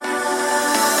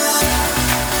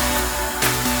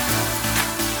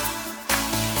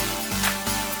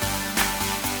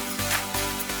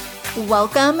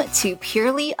Welcome to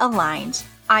Purely Aligned.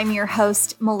 I'm your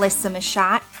host, Melissa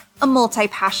Mashat, a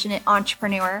multi-passionate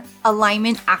entrepreneur,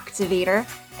 alignment activator,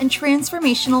 and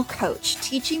transformational coach,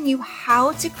 teaching you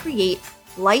how to create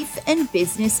life and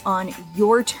business on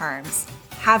your terms,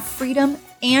 have freedom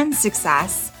and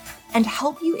success, and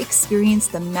help you experience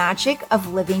the magic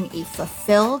of living a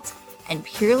fulfilled and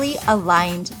purely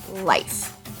aligned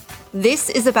life. This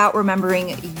is about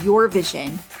remembering your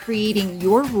vision, creating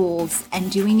your rules,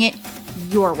 and doing it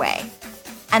your way.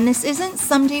 And this isn't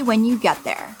someday when you get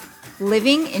there.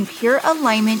 Living in pure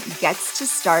alignment gets to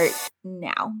start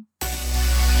now.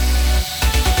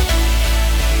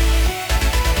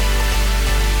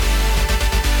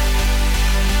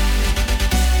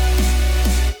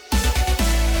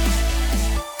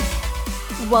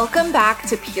 Welcome back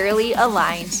to Purely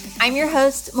Aligned. I'm your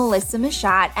host, Melissa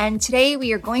Mashat, and today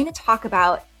we are going to talk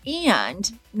about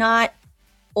and, not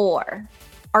or.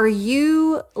 Are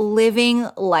you living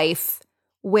life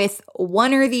with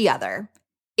one or the other?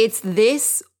 It's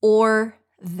this or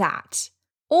that.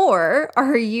 Or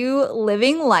are you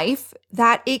living life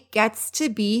that it gets to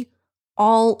be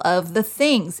all of the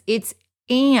things? It's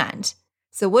and.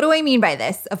 So what do I mean by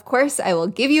this? Of course, I will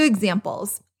give you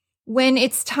examples. When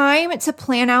it's time to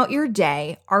plan out your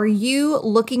day, are you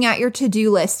looking at your to-do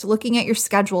list, looking at your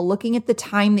schedule, looking at the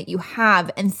time that you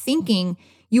have and thinking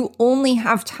you only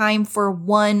have time for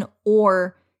one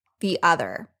or the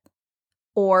other?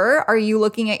 Or are you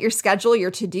looking at your schedule,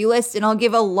 your to-do list? And I'll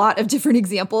give a lot of different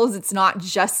examples. It's not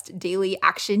just daily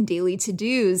action, daily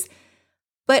to-dos.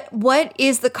 But what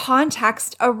is the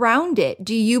context around it?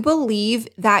 Do you believe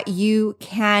that you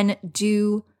can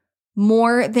do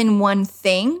more than one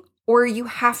thing? Or you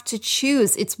have to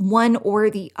choose, it's one or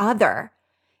the other.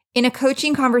 In a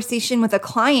coaching conversation with a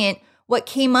client, what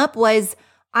came up was,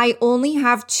 I only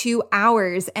have 2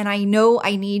 hours and I know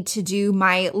I need to do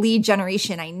my lead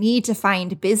generation. I need to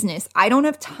find business. I don't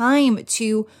have time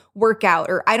to work out,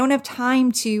 or I don't have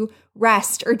time to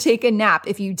rest or take a nap.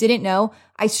 If you didn't know,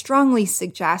 I strongly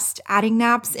suggest adding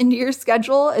naps into your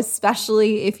schedule,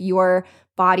 especially if your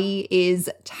body is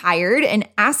tired and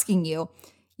asking you.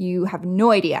 You have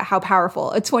no idea how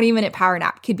powerful a 20-minute power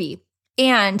nap could be.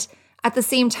 And at the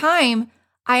same time,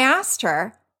 I asked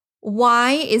her,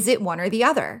 why is it one or the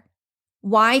other?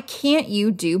 Why can't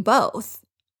you do both?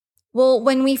 Well,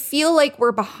 when we feel like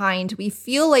we're behind, we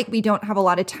feel like we don't have a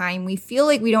lot of time, we feel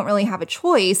like we don't really have a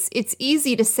choice, it's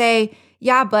easy to say,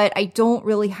 yeah, but I don't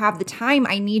really have the time.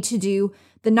 I need to do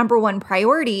the number one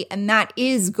priority, and that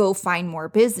is go find more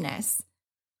business.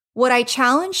 What I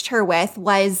challenged her with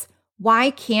was,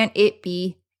 why can't it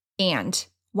be and?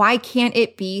 Why can't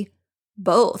it be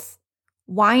both?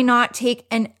 Why not take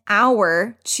an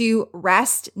hour to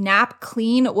rest, nap,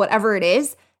 clean, whatever it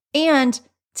is, and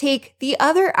take the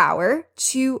other hour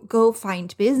to go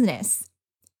find business?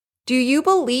 Do you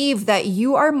believe that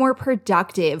you are more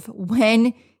productive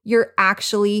when you're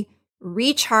actually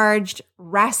recharged,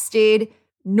 rested,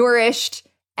 nourished,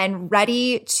 and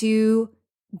ready to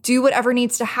do whatever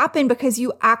needs to happen because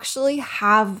you actually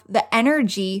have the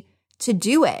energy to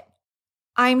do it?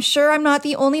 I'm sure I'm not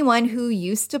the only one who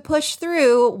used to push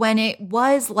through when it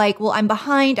was like, well, I'm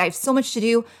behind. I have so much to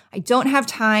do. I don't have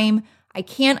time. I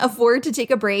can't afford to take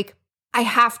a break. I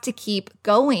have to keep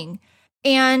going.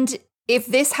 And if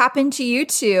this happened to you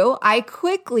too, I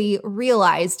quickly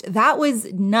realized that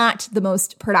was not the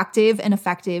most productive and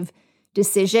effective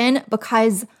decision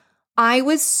because I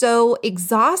was so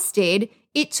exhausted.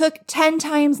 It took 10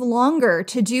 times longer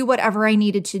to do whatever I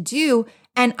needed to do.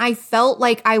 And I felt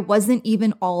like I wasn't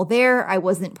even all there. I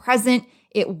wasn't present.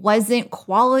 It wasn't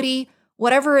quality,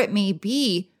 whatever it may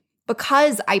be,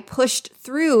 because I pushed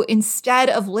through instead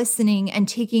of listening and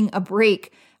taking a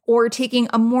break or taking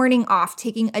a morning off,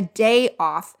 taking a day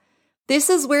off. This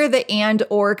is where the and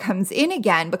or comes in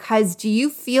again, because do you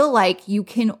feel like you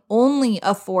can only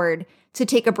afford to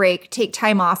take a break, take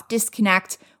time off,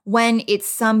 disconnect when it's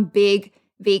some big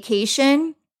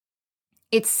vacation?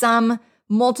 It's some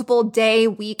multiple day,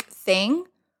 week thing?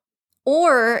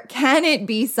 Or can it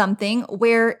be something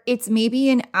where it's maybe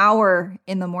an hour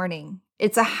in the morning?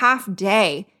 It's a half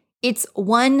day. It's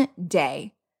one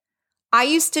day. I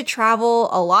used to travel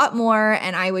a lot more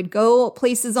and I would go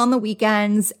places on the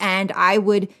weekends and I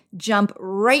would jump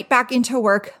right back into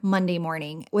work Monday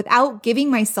morning without giving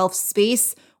myself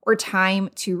space or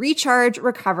time to recharge,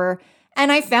 recover. And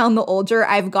I found the older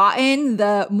I've gotten,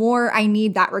 the more I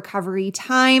need that recovery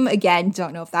time. Again,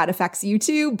 don't know if that affects you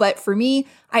too, but for me,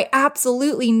 I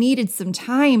absolutely needed some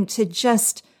time to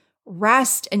just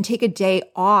rest and take a day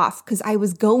off because I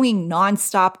was going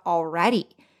nonstop already.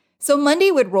 So Monday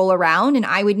would roll around and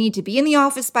I would need to be in the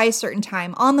office by a certain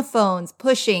time, on the phones,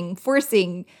 pushing,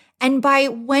 forcing. And by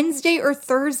Wednesday or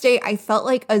Thursday, I felt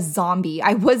like a zombie.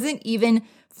 I wasn't even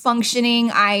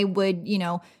functioning. I would,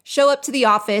 show up to the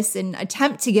office and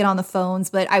attempt to get on the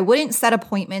phones, but I wouldn't set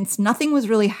appointments. Nothing was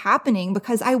really happening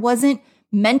because I wasn't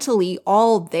mentally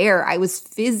all there. I was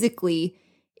physically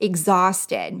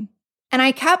exhausted. And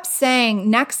I kept saying,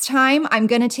 next time I'm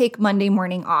going to take Monday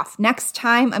morning off. Next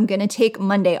time I'm going to take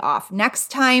Monday off. Next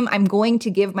time I'm going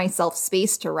to give myself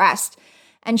space to rest.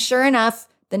 And sure enough,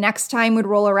 the next time would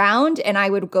roll around and I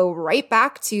would go right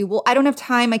back to, well, I don't have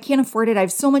time. I can't afford it. I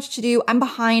have so much to do. I'm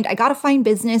behind. I got to find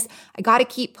business. I got to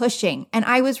keep pushing. And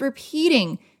I was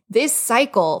repeating this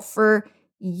cycle for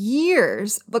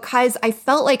years because I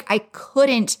felt like I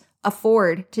couldn't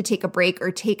afford to take a break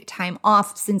or take time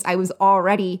off since I was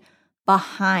already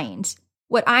behind.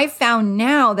 What I've found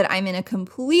now that I'm in a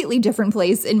completely different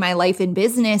place in my life and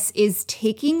business is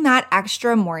taking that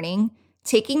extra morning,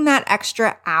 taking that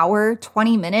extra hour,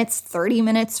 20 minutes, 30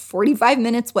 minutes, 45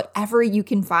 minutes, whatever you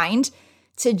can find,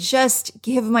 to just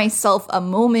give myself a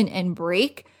moment and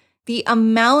break. The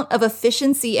amount of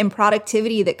efficiency and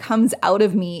productivity that comes out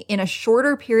of me in a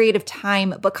shorter period of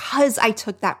time because I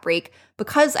took that break,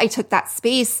 because I took that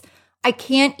space, I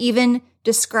can't even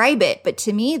describe it. But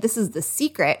to me, this is the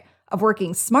secret of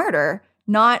working smarter,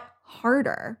 not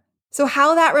harder. So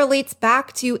how that relates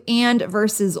back to and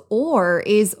versus or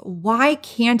is, why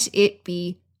can't it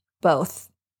be both?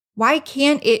 Why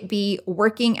can't it be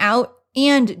working out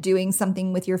and doing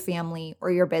something with your family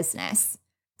or your business?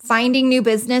 Finding new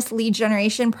business, lead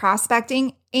generation,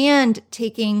 prospecting, and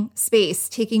taking space,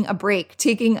 taking a break,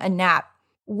 taking a nap.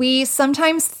 We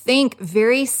sometimes think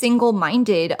very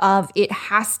single-minded of it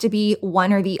has to be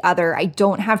one or the other. I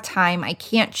don't have time. I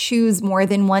can't choose more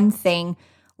than one thing.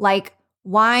 Like,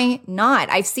 why not?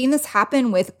 I've seen this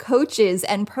happen with coaches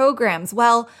and programs.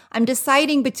 Well, I'm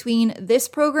deciding between this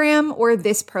program or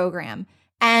this program.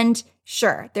 And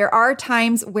sure, there are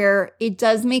times where it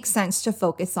does make sense to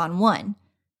focus on one.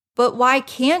 But why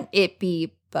can't it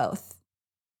be both?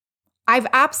 I've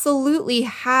absolutely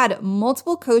had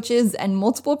multiple coaches and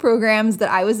multiple programs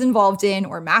that I was involved in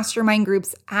or mastermind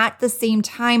groups at the same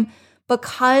time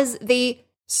because they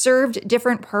served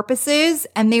different purposes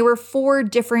and they were for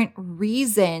different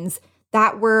reasons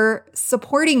that were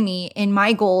supporting me in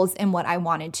my goals and what I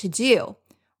wanted to do.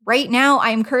 Right now, I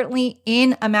am currently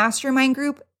in a mastermind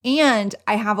group and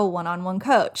I have a one-on-one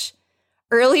coach.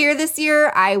 Earlier this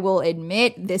year, I will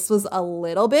admit this was a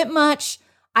little bit much.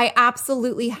 I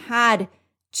absolutely had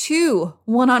 2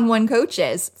 one-on-one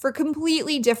coaches for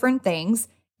completely different things,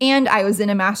 and I was in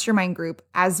a mastermind group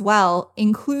as well,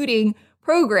 including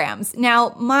programs.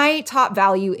 Now, my top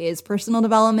value is personal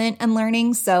development and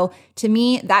learning, so to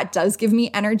me, that does give me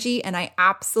energy, and I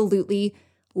absolutely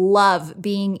love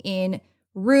being in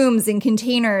rooms and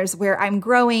containers where I'm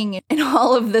growing and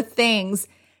all of the things.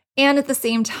 And at the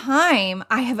same time,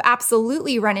 I have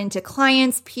absolutely run into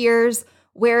clients, peers,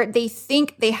 where they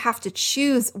think they have to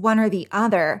choose one or the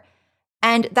other.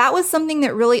 And that was something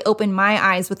that really opened my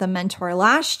eyes with a mentor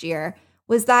last year,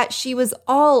 was that she was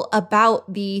all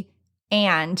about the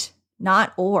and,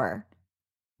 not or.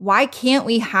 Why can't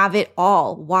we have it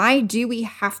all? Why do we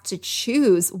have to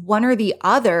choose one or the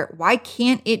other? Why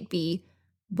can't it be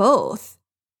both?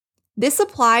 This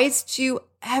applies to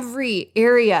every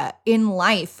area in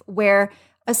life where,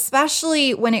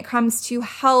 especially when it comes to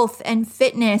health and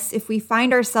fitness, if we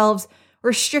find ourselves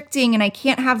restricting and I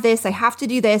can't have this, I have to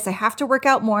do this, I have to work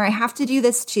out more, I have to do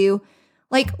this too.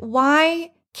 Like,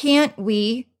 why can't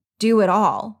we do it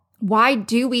all? Why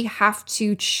do we have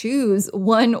to choose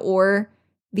one or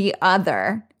the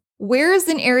other? Where is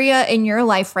an area in your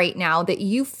life right now that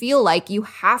you feel like you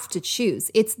have to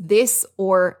choose? It's this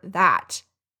or that.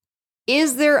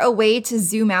 Is there a way to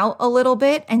zoom out a little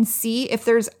bit and see if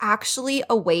there's actually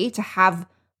a way to have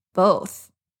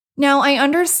both? Now, I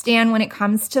understand when it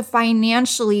comes to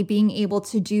financially being able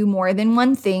to do more than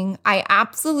one thing, I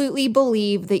absolutely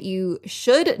believe that you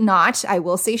should not, I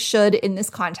will say should in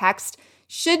this context,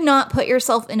 should not put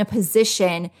yourself in a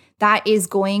position that is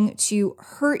going to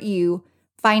hurt you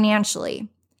financially.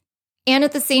 And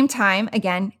at the same time,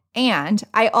 again, and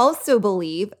I also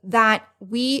believe that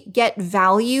we get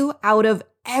value out of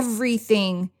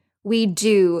everything we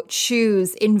do,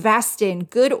 choose, invest in,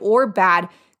 good or bad,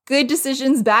 good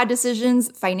decisions, bad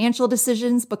decisions, financial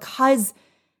decisions, because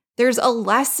there's a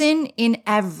lesson in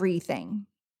everything.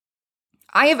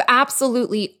 I have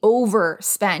absolutely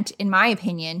overspent, in my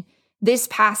opinion, this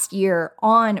past year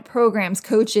on programs,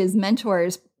 coaches,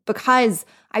 mentors, because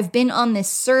I've been on this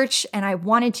search and I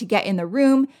wanted to get in the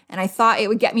room and I thought it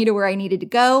would get me to where I needed to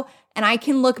go. And I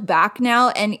can look back now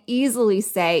and easily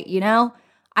say,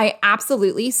 I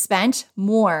absolutely spent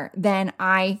more than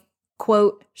I,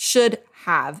 quote, should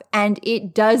have. And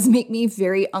it does make me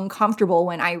very uncomfortable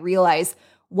when I realize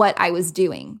what I was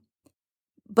doing.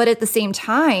 But at the same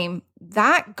time,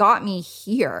 that got me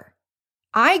here.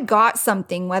 I got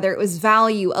something, whether it was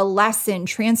value, a lesson,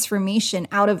 transformation,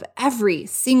 out of every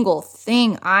single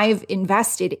thing I've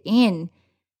invested in.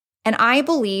 And I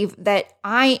believe that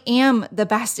I am the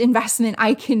best investment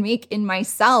I can make in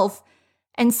myself.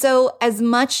 And so as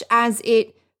much as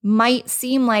it might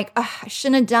seem like, I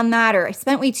shouldn't have done that, or I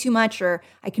spent way too much, or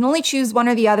I can only choose one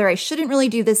or the other, I shouldn't really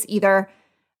do this either.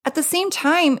 At the same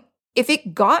time, if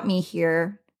it got me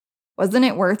here, wasn't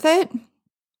it worth it?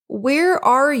 Where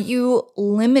are you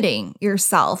limiting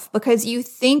yourself because you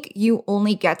think you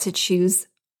only get to choose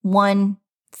one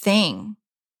thing?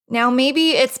 Now,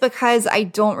 maybe it's because I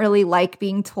don't really like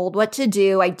being told what to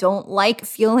do. I don't like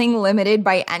feeling limited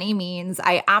by any means.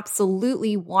 I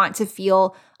absolutely want to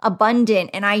feel abundant,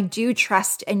 and I do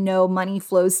trust and know money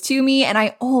flows to me, and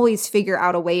I always figure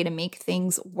out a way to make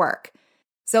things work.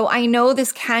 So I know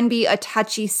this can be a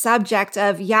touchy subject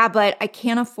of, but I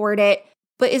can't afford it.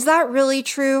 But is that really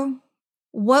true?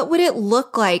 What would it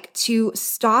look like to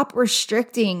stop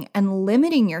restricting and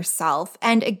limiting yourself?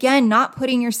 And again, not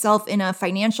putting yourself in a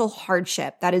financial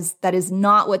hardship. That is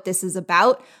not what this is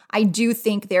about. I do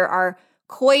think there are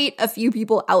quite a few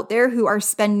people out there who are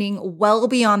spending well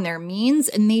beyond their means,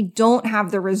 and they don't have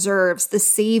the reserves, the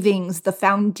savings, the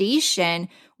foundation,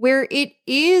 where it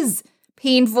is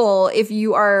painful if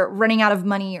you are running out of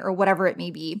money or whatever it may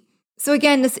be. So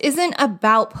again, this isn't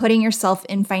about putting yourself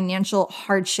in financial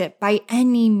hardship by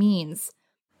any means.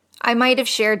 I might have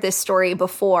shared this story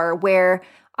before where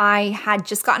I had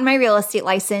just gotten my real estate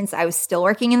license. I was still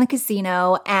working in the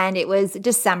casino, and it was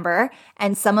December,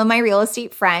 and some of my real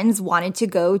estate friends wanted to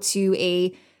go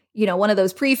to one of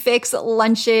those prefix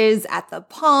lunches at the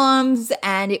Palms,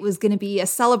 and it was going to be a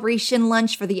celebration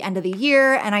lunch for the end of the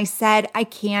year. And I said, I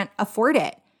can't afford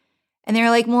it. And they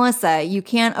were like, Melissa, you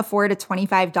can't afford a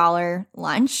 $25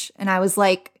 lunch. And I was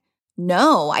like,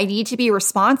 no, I need to be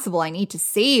responsible. I need to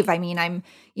save. I mean, I'm,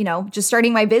 just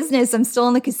starting my business. I'm still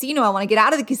in the casino. I want to get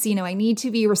out of the casino. I need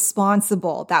to be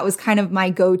responsible. That was kind of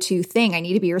my go-to thing. I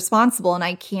need to be responsible, and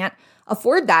I can't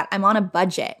afford that. I'm on a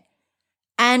budget.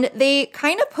 And they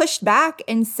kind of pushed back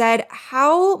and said,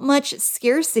 how much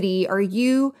scarcity are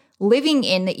you living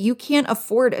in that you can't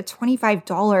afford a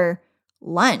 $25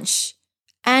 lunch?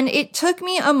 And it took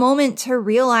me a moment to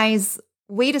realize,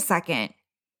 wait a second,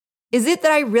 is it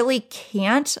that I really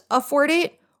can't afford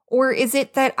it? Or is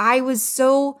it that I was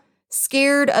so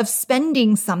scared of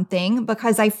spending something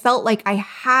because I felt like I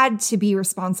had to be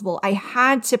responsible, I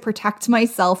had to protect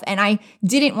myself, and I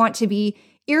didn't want to be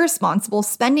irresponsible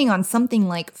spending on something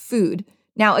like food?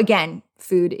 Now, again,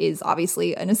 food is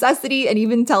obviously a necessity. And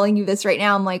even telling you this right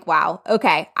now, I'm like, wow,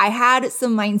 okay, I had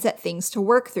some mindset things to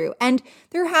work through. And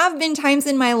there have been times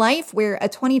in my life where a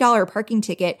 $20 parking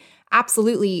ticket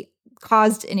absolutely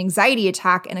caused an anxiety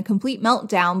attack and a complete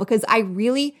meltdown because I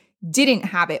really didn't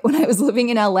have it when I was living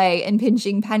in LA and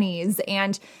pinching pennies.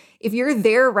 And if you're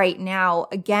there right now,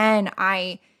 again,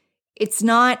 it's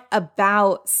not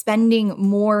about spending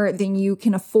more than you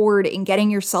can afford and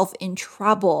getting yourself in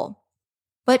trouble.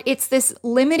 But it's this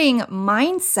limiting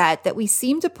mindset that we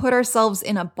seem to put ourselves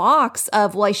in a box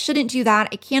of, well, I shouldn't do that.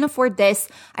 I can't afford this.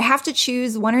 I have to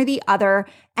choose one or the other.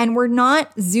 And we're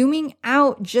not zooming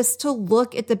out just to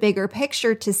look at the bigger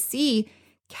picture to see,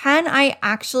 can I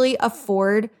actually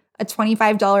afford a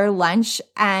 $25 lunch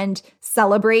and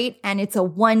celebrate? And it's a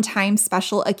one-time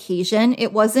special occasion.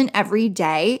 It wasn't every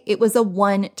day. It was a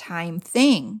one-time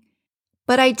thing.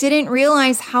 But I didn't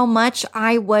realize how much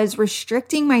I was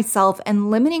restricting myself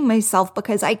and limiting myself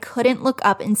because I couldn't look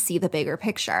up and see the bigger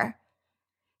picture.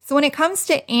 So when it comes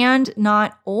to and,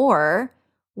 not or,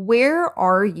 where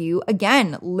are you,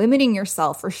 again, limiting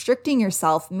yourself, restricting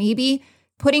yourself, maybe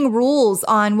putting rules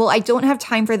on, well, I don't have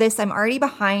time for this. I'm already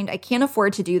behind. I can't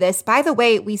afford to do this. By the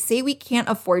way, we say we can't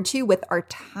afford to with our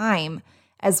time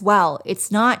as well. It's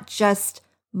not just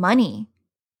money.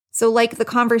 So like the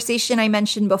conversation I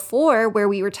mentioned before where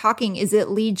we were talking, is it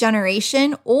lead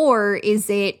generation or is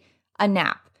it a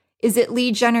nap? Is it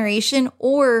lead generation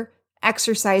or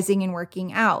exercising and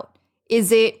working out?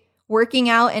 Is it working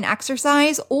out and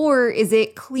exercise or is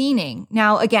it cleaning?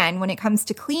 Now, again, when it comes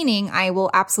to cleaning, I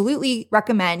will absolutely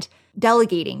recommend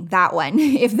delegating that one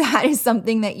if that is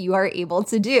something that you are able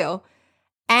to do.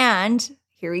 And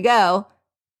here we go.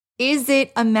 Is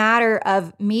it a matter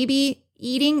of maybe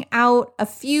eating out a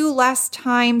few less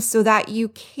times so that you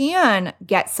can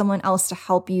get someone else to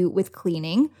help you with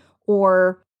cleaning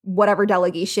or whatever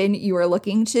delegation you are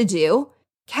looking to do?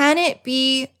 Can it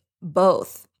be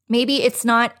both? Maybe it's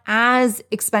not as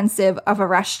expensive of a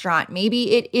restaurant.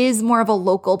 Maybe it is more of a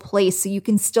local place so you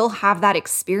can still have that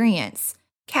experience.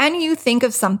 Can you think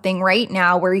of something right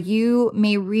now where you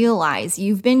may realize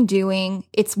you've been doing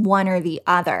it's one or the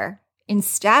other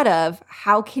instead of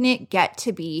how can it get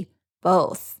to be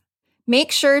both?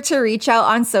 Make sure to reach out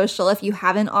on social if you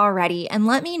haven't already and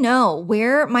let me know,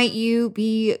 where might you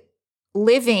be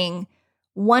living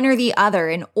one or the other,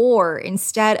 an or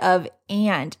instead of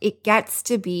and. It gets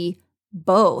to be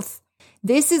both.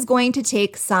 This is going to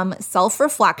take some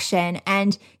self-reflection,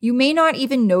 and you may not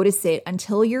even notice it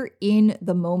until you're in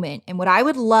the moment. And what I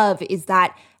would love is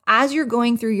that as you're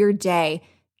going through your day,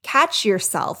 catch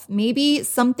yourself. Maybe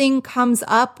something comes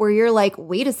up where you're like,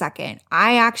 wait a second,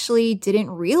 I actually didn't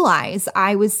realize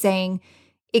I was saying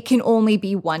it can only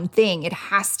be one thing. It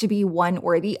has to be one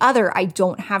or the other. I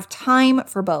don't have time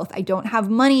for both. I don't have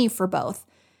money for both.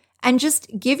 And just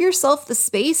give yourself the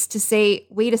space to say,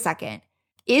 wait a second,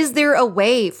 is there a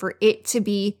way for it to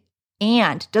be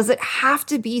and? Does it have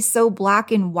to be so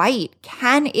black and white?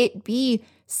 Can it be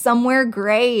somewhere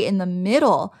gray in the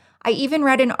middle? I even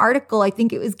read an article, I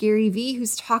think it was Gary Vee,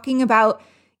 who's talking about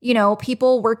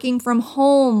people working from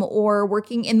home or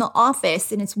working in the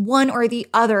office, and it's one or the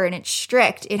other, and it's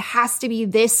strict. It has to be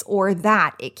this or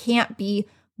that. It can't be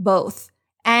both.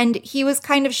 And he was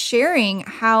kind of sharing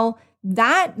how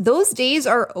those days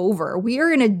are over. We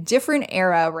are in a different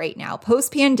era right now,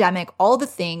 post-pandemic, all the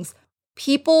things.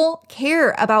 People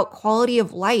care about quality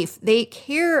of life. They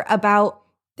care about,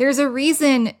 there's a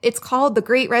reason it's called the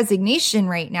Great Resignation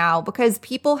right now, because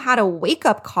people had a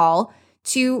wake-up call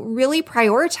to really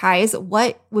prioritize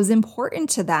what was important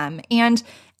to them. And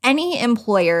any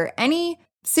employer, any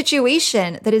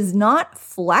situation that is not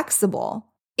flexible,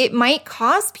 it might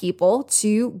cause people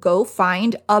to go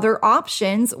find other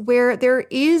options where there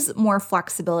is more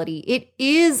flexibility. It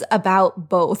is about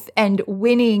both and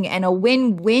winning and a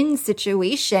win-win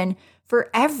situation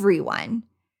for everyone.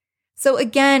 So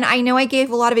again, I know I gave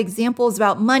a lot of examples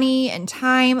about money and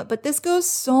time, but this goes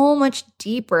so much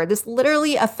deeper. This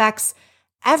literally affects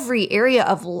every area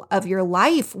of your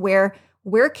life. Where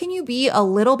can you be a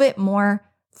little bit more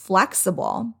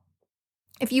flexible?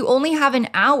 If you only have an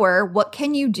hour, what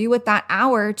can you do with that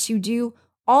hour to do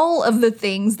all of the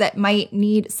things that might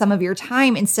need some of your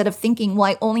time, instead of thinking,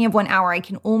 well, I only have 1 hour, I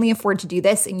can only afford to do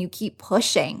this, and you keep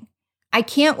pushing. I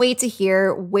can't wait to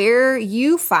hear where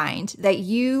you find that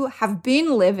you have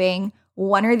been living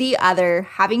one or the other,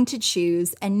 having to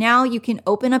choose, and now you can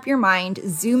open up your mind,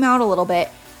 zoom out a little bit,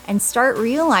 and start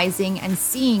realizing and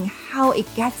seeing how it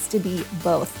gets to be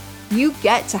both. You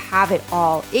get to have it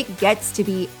all. It gets to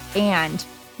be and,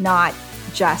 not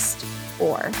just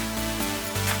or.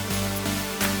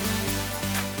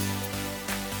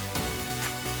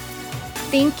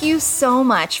 Thank you so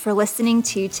much for listening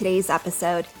to today's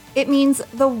episode. It means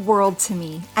the world to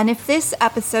me. And if this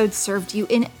episode served you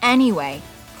in any way,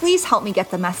 please help me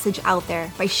get the message out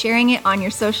there by sharing it on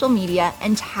your social media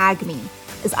and tag me,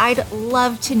 as I'd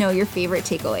love to know your favorite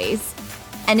takeaways.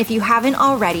 And if you haven't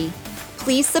already,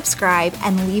 please subscribe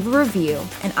and leave a review,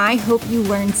 and I hope you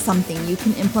learned something you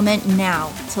can implement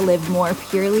now to live more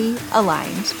purely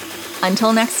aligned.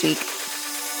 Until next week.